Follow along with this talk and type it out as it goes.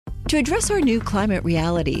To address our new climate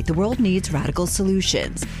reality, the world needs radical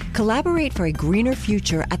solutions. Collaborate for a greener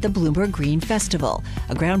future at the Bloomberg Green Festival,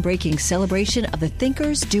 a groundbreaking celebration of the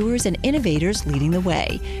thinkers, doers, and innovators leading the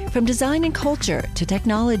way. From design and culture to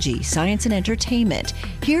technology, science, and entertainment,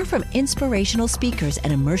 hear from inspirational speakers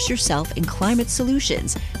and immerse yourself in climate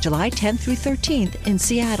solutions. July 10th through 13th in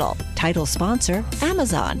Seattle. Title sponsor,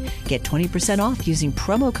 Amazon. Get 20% off using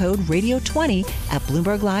promo code RADIO20 at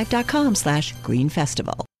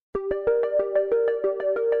BloombergLive.com/greenfestival.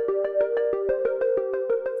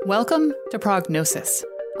 Welcome to Prognosis.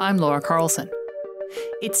 I'm Laura Carlson.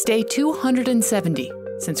 It's day 270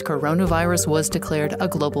 since coronavirus was declared a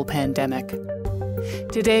global pandemic.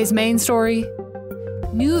 Today's main story: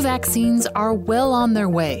 new vaccines are well on their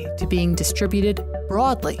way to being distributed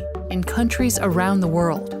broadly in countries around the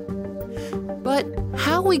world. But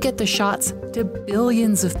how we get the shots to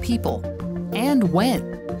billions of people and when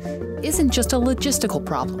isn't just a logistical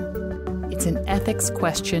problem. It's an ethics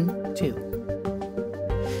question, too.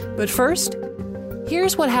 But first,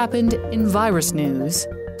 here's what happened in virus news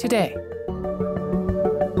today.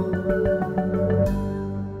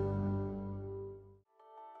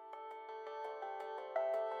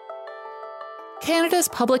 Canada's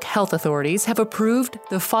public health authorities have approved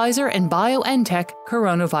the Pfizer and BioNTech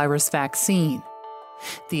coronavirus vaccine.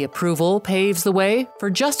 The approval paves the way for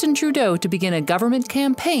Justin Trudeau to begin a government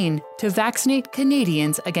campaign to vaccinate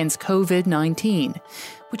Canadians against COVID-19,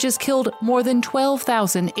 which has killed more than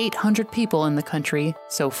 12,800 people in the country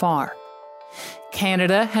so far.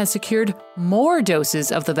 Canada has secured more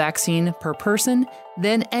doses of the vaccine per person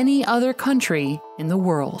than any other country in the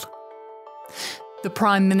world. The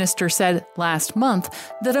Prime Minister said last month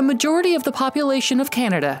that a majority of the population of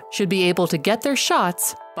Canada should be able to get their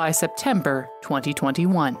shots by September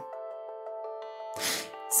 2021.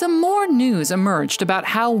 Some more news emerged about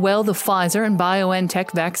how well the Pfizer and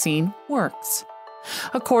BioNTech vaccine works.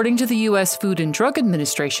 According to the U.S. Food and Drug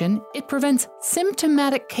Administration, it prevents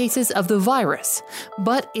symptomatic cases of the virus,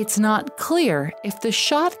 but it's not clear if the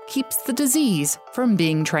shot keeps the disease from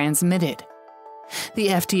being transmitted. The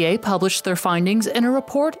FDA published their findings in a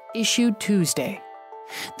report issued Tuesday.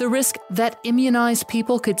 The risk that immunized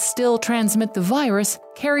people could still transmit the virus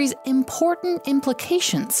carries important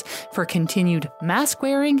implications for continued mask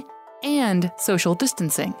wearing and social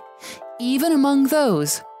distancing, even among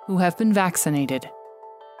those who have been vaccinated.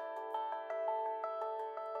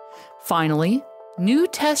 Finally, new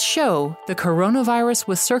tests show the coronavirus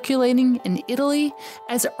was circulating in Italy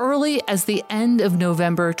as early as the end of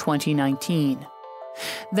November 2019.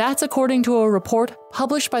 That's according to a report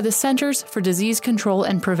published by the Centers for Disease Control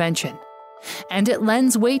and Prevention. And it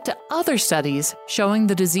lends weight to other studies showing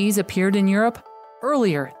the disease appeared in Europe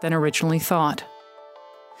earlier than originally thought.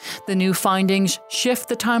 The new findings shift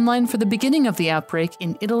the timeline for the beginning of the outbreak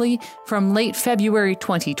in Italy from late February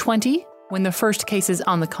 2020, when the first cases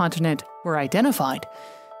on the continent were identified,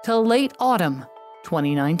 to late autumn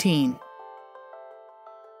 2019.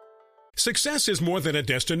 Success is more than a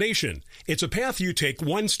destination. It's a path you take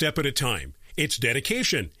one step at a time. It's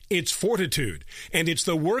dedication, it's fortitude, and it's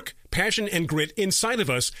the work, passion, and grit inside of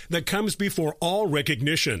us that comes before all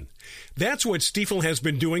recognition. That's what Stifel has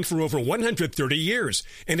been doing for over 130 years,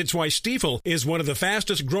 and it's why Stifel is one of the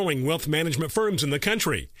fastest growing wealth management firms in the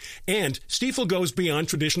country. And Stifel goes beyond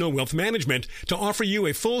traditional wealth management to offer you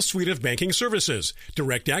a full suite of banking services,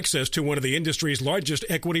 direct access to one of the industry's largest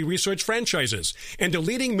equity research franchises, and a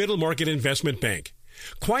leading middle market investment bank.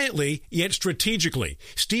 Quietly, yet strategically,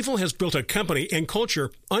 Stifel has built a company and culture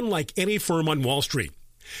unlike any firm on Wall Street.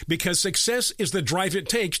 Because success is the drive it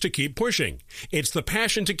takes to keep pushing. It's the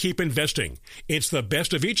passion to keep investing. It's the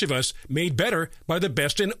best of each of us made better by the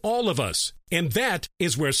best in all of us. And that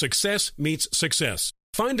is where success meets success.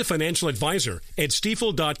 Find a financial advisor at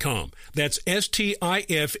Stifel.com. That's Stifel.com.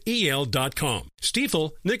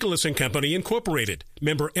 Stifel, Nicholas & Company, Incorporated.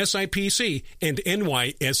 Member SIPC and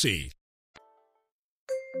NYSE.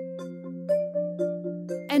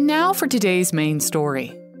 And now for today's main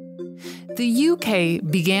story. The UK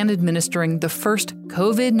began administering the first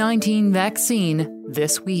COVID-19 vaccine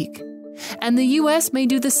this week, and the US may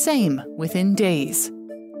do the same within days.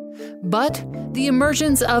 But the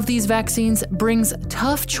emergence of these vaccines brings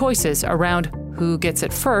tough choices around who gets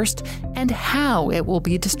it first and how it will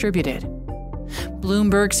be distributed.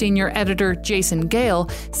 Bloomberg senior editor Jason Gale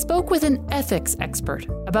spoke with an ethics expert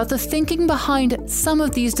about the thinking behind some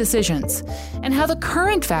of these decisions and how the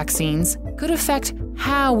current vaccines could affect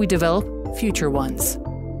how we develop future ones.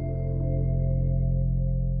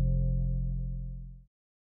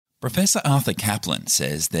 Professor Arthur Kaplan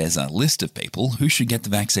says there's a list of people who should get the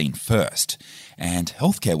vaccine first, and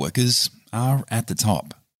healthcare workers are at the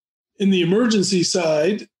top. In the emergency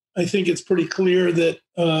side, I think it's pretty clear that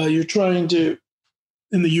you're trying to,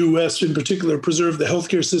 in the U.S. in particular, preserve the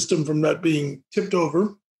healthcare system from not being tipped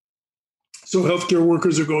over. So healthcare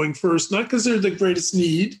workers are going first, not because they're the greatest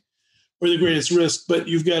need or the greatest risk, but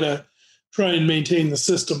you've got to try and maintain the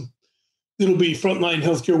system. It'll be frontline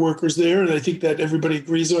healthcare workers there, and I think that everybody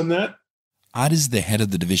agrees on that. Art is the head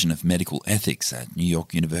of the Division of Medical Ethics at New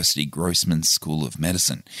York University Grossman School of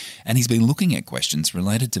Medicine, and he's been looking at questions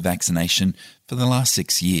related to vaccination for the last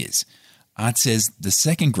 6 years. Art says the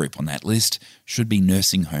second group on that list should be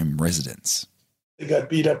nursing home residents. They got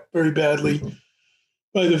beat up very badly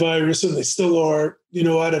by the virus, and they still are.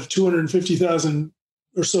 Out of 250,000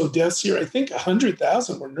 or so deaths here, I think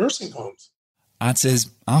 100,000 were nursing homes. Art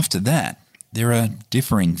says after that, there are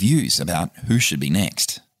differing views about who should be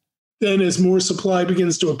next. Then as more supply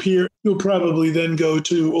begins to appear, you'll probably then go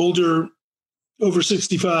to older, over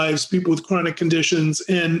 65s, people with chronic conditions,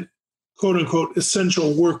 and quote-unquote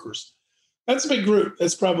essential workers. That's a big group.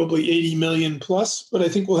 That's probably 80 million plus, but I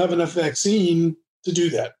think we'll have enough vaccine to do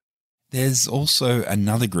that. There's also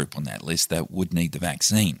another group on that list that would need the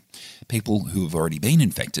vaccine. People who have already been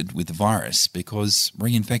infected with the virus because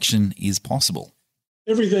reinfection is possible.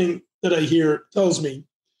 Everything that I hear tells me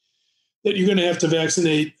that you're going to have to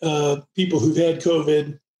vaccinate people who've had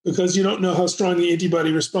COVID because you don't know how strong the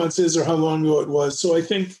antibody response is or how long ago it was. So I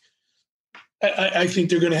think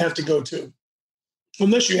they're going to have to go too.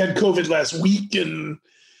 Unless you had COVID last week and,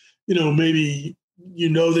 maybe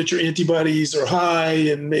that your antibodies are high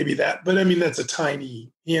and maybe that. But I mean, that's a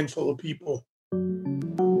tiny handful of people.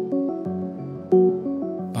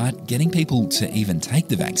 But getting people to even take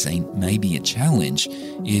the vaccine may be a challenge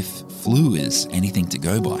if flu is anything to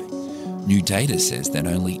go by. New data says that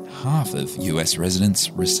only half of US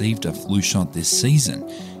residents received a flu shot this season,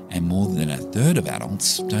 and more than a third of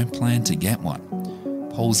adults don't plan to get one.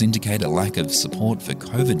 Polls indicate a lack of support for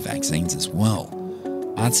COVID vaccines as well.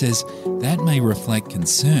 Art says that may reflect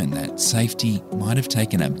concern that safety might have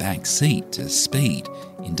taken a back seat to speed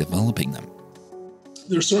in developing them.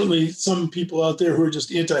 There's certainly some people out there who are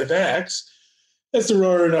just anti-vax, as there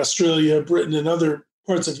are in Australia, Britain, and other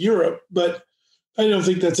parts of Europe, but I don't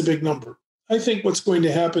think that's a big number. I think what's going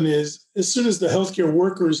to happen is as soon as the healthcare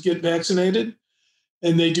workers get vaccinated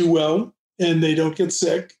and they do well and they don't get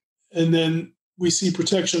sick, and then we see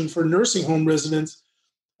protection for nursing home residents,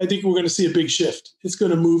 I think we're going to see a big shift. It's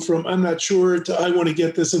going to move from I'm not sure to I want to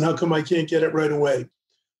get this and how come I can't get it right away.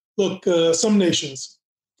 Look, some nations,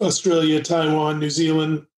 Australia, Taiwan, New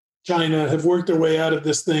Zealand, China, have worked their way out of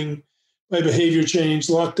this thing by behavior change,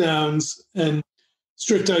 lockdowns, and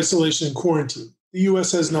strict isolation and quarantine. The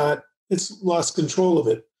U.S. has not. It's lost control of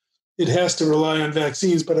it. It has to rely on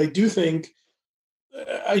vaccines, but I do think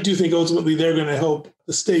ultimately they're going to help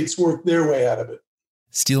the states work their way out of it.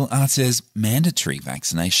 Still, Art says mandatory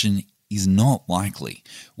vaccination is not likely,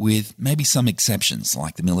 with maybe some exceptions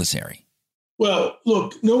like the military. Well,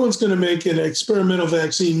 look, no one's going to make an experimental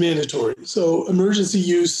vaccine mandatory. So emergency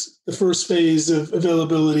use, the first phase of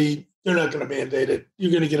availability, they're not going to mandate it.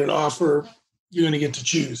 You're going to get an offer. You're going to get to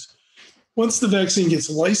choose. Once the vaccine gets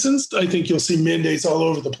licensed, I think you'll see mandates all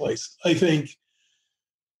over the place. I think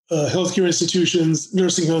healthcare institutions,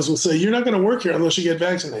 nursing homes will say, you're not going to work here unless you get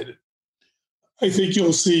vaccinated. I think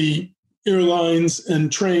you'll see airlines and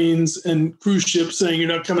trains and cruise ships saying you're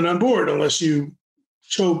not coming on board unless you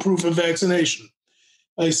show proof of vaccination.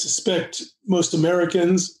 I suspect most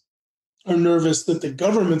Americans are nervous that the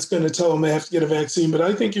government's going to tell them they have to get a vaccine, but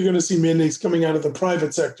I think you're going to see mandates coming out of the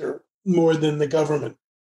private sector more than the government.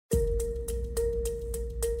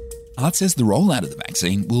 Art says the rollout of the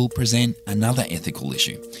vaccine will present another ethical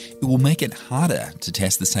issue. It will make it harder to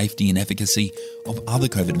test the safety and efficacy of other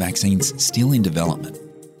COVID vaccines still in development.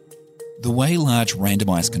 The way large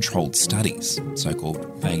randomised controlled studies,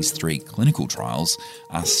 so-called phase 3 clinical trials,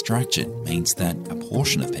 are structured means that a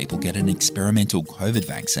portion of people get an experimental COVID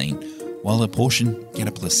vaccine while a portion get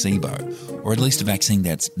a placebo, or at least a vaccine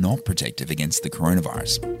that's not protective against the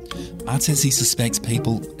coronavirus. Art says he suspects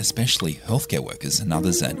people, especially healthcare workers and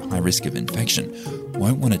others at high risk of infection,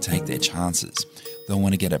 won't want to take their chances. They'll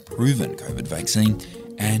want to get a proven COVID vaccine,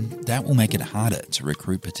 and that will make it harder to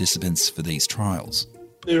recruit participants for these trials.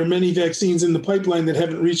 There are many vaccines in the pipeline that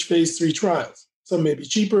haven't reached phase 3 trials. Some may be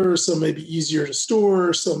cheaper, some may be easier to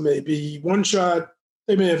store, some may be one shot.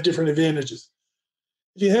 They may have different advantages.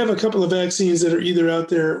 If you have a couple of vaccines that are either out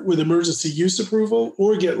there with emergency use approval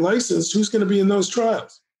or get licensed, who's going to be in those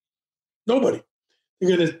trials? Nobody.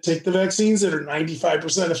 They're going to take the vaccines that are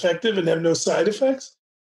 95% effective and have no side effects.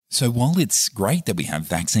 So while it's great that we have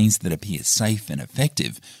vaccines that appear safe and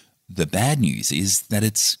effective, the bad news is that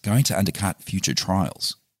it's going to undercut future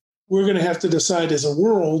trials. we're going to have to decide as a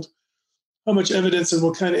world how much evidence and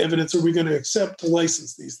what kind of evidence are we going to accept to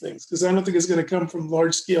license these things? Because I don't think it's going to come from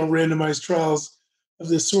large-scale randomized trials of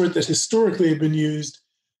this sort that historically have been used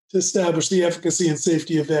to establish the efficacy and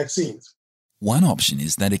safety of vaccines. One option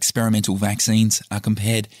is that experimental vaccines are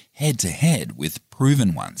compared head-to-head with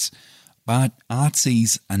proven ones. But Art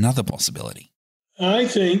sees another possibility. I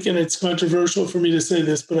think, and it's controversial for me to say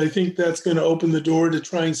this, but I think that's going to open the door to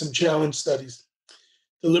trying some challenge studies.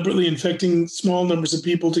 Deliberately infecting small numbers of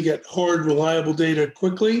people to get hard, reliable data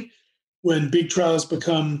quickly when big trials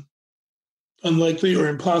become unlikely or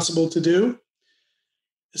impossible to do,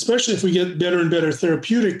 especially if we get better and better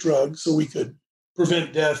therapeutic drugs so we could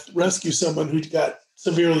prevent death, rescue someone who got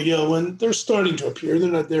severely ill, and they're starting to appear.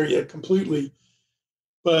 They're not there yet completely.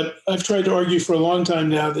 But I've tried to argue for a long time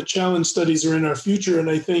now that challenge studies are in our future, and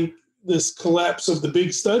I think this collapse of the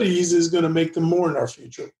big studies is going to make them more in our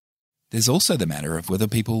future. There's also the matter of whether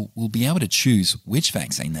people will be able to choose which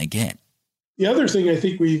vaccine they get. The other thing I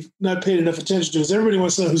think we've not paid enough attention to is everybody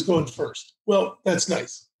wants to know who's going first. Well, that's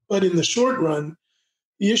nice. But in the short run,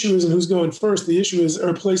 the issue isn't who's going first. The issue is,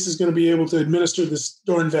 are places going to be able to administer this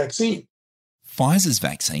darn vaccine? Pfizer's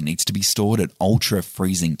vaccine needs to be stored at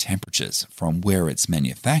ultra-freezing temperatures from where it's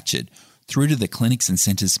manufactured through to the clinics and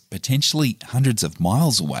centres potentially hundreds of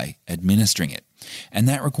miles away administering it. And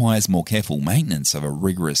that requires more careful maintenance of a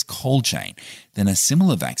rigorous cold chain than a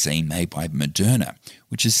similar vaccine made by Moderna,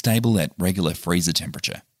 which is stable at regular freezer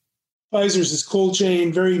temperature. Pfizer's is cold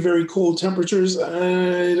chain, very, very cold temperatures.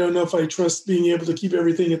 I don't know if I trust being able to keep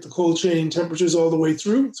everything at the cold chain temperatures all the way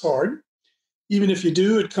through. It's hard. Even if you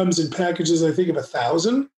do, it comes in packages, I think, of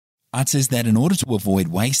 1,000. Art says that in order to avoid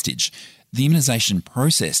wastage, the immunisation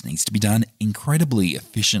process needs to be done incredibly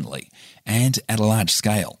efficiently and at a large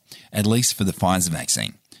scale, at least for the Pfizer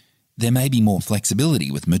vaccine. There may be more flexibility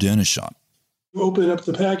with Moderna's shot. You open up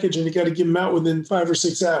the package and you got to give them out within 5 or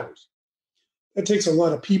 6 hours. That takes a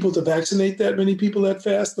lot of people to vaccinate that many people that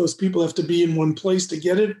fast. Those people have to be in one place to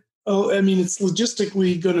get it. Oh, I mean, it's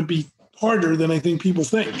logistically going to be harder than I think people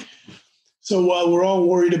think. So while we're all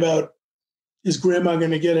worried about is grandma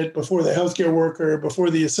going to get it before the healthcare worker, before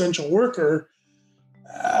the essential worker,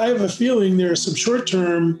 I have a feeling there are some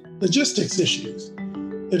short-term logistics issues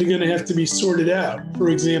that are going to have to be sorted out. For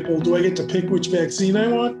example, do I get to pick which vaccine I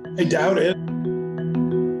want? I doubt it.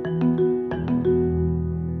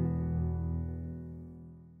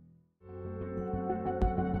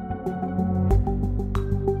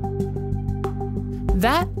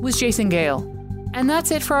 That was Jason Gale. And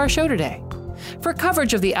that's it for our show today. For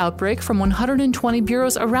coverage of the outbreak from 120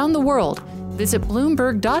 bureaus around the world, visit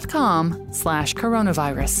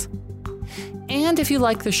Bloomberg.com/coronavirus. And if you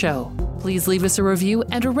like the show, please leave us a review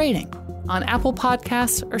and a rating on Apple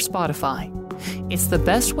Podcasts or Spotify. It's the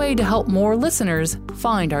best way to help more listeners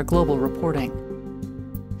find our global reporting.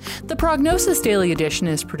 The Prognosis Daily Edition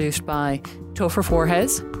is produced by Topher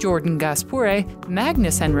Forhes, Jordan Gaspure,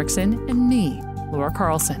 Magnus Henriksen, and me, Laura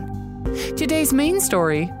Carlson. Today's main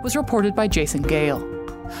story was reported by Jason Gale.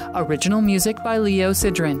 Original music by Leo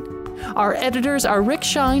Sidran. Our editors are Rick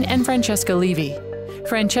Shine and Francesca Levy.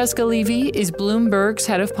 Francesca Levy is Bloomberg's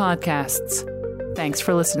head of podcasts. Thanks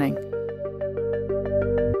for listening.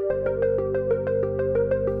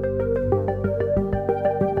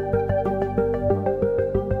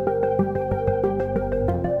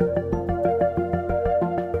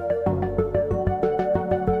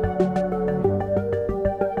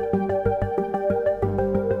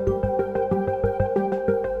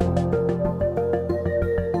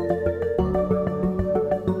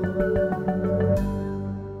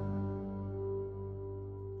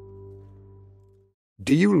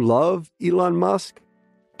 Do you love Elon Musk?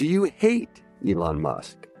 Do you hate Elon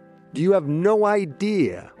Musk? Do you have no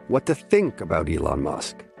idea what to think about Elon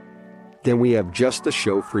Musk? Then we have just the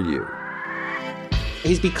show for you.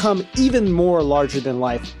 He's become even more larger than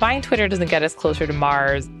life. Buying Twitter doesn't get us closer to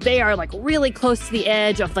Mars. They are like really close to the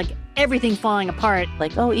edge of like everything falling apart.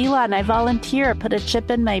 Like, oh, Elon, I volunteer. Put a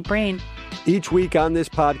chip in my brain. Each week on this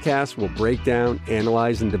podcast, we'll break down,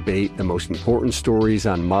 analyze, and debate the most important stories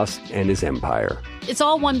on Musk and his empire. It's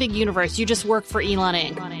all one big universe. You just work for Elon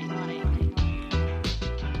Inc.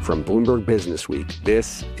 From Bloomberg Business Week,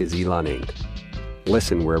 this is Elon Inc.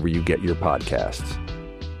 Listen wherever you get your podcasts.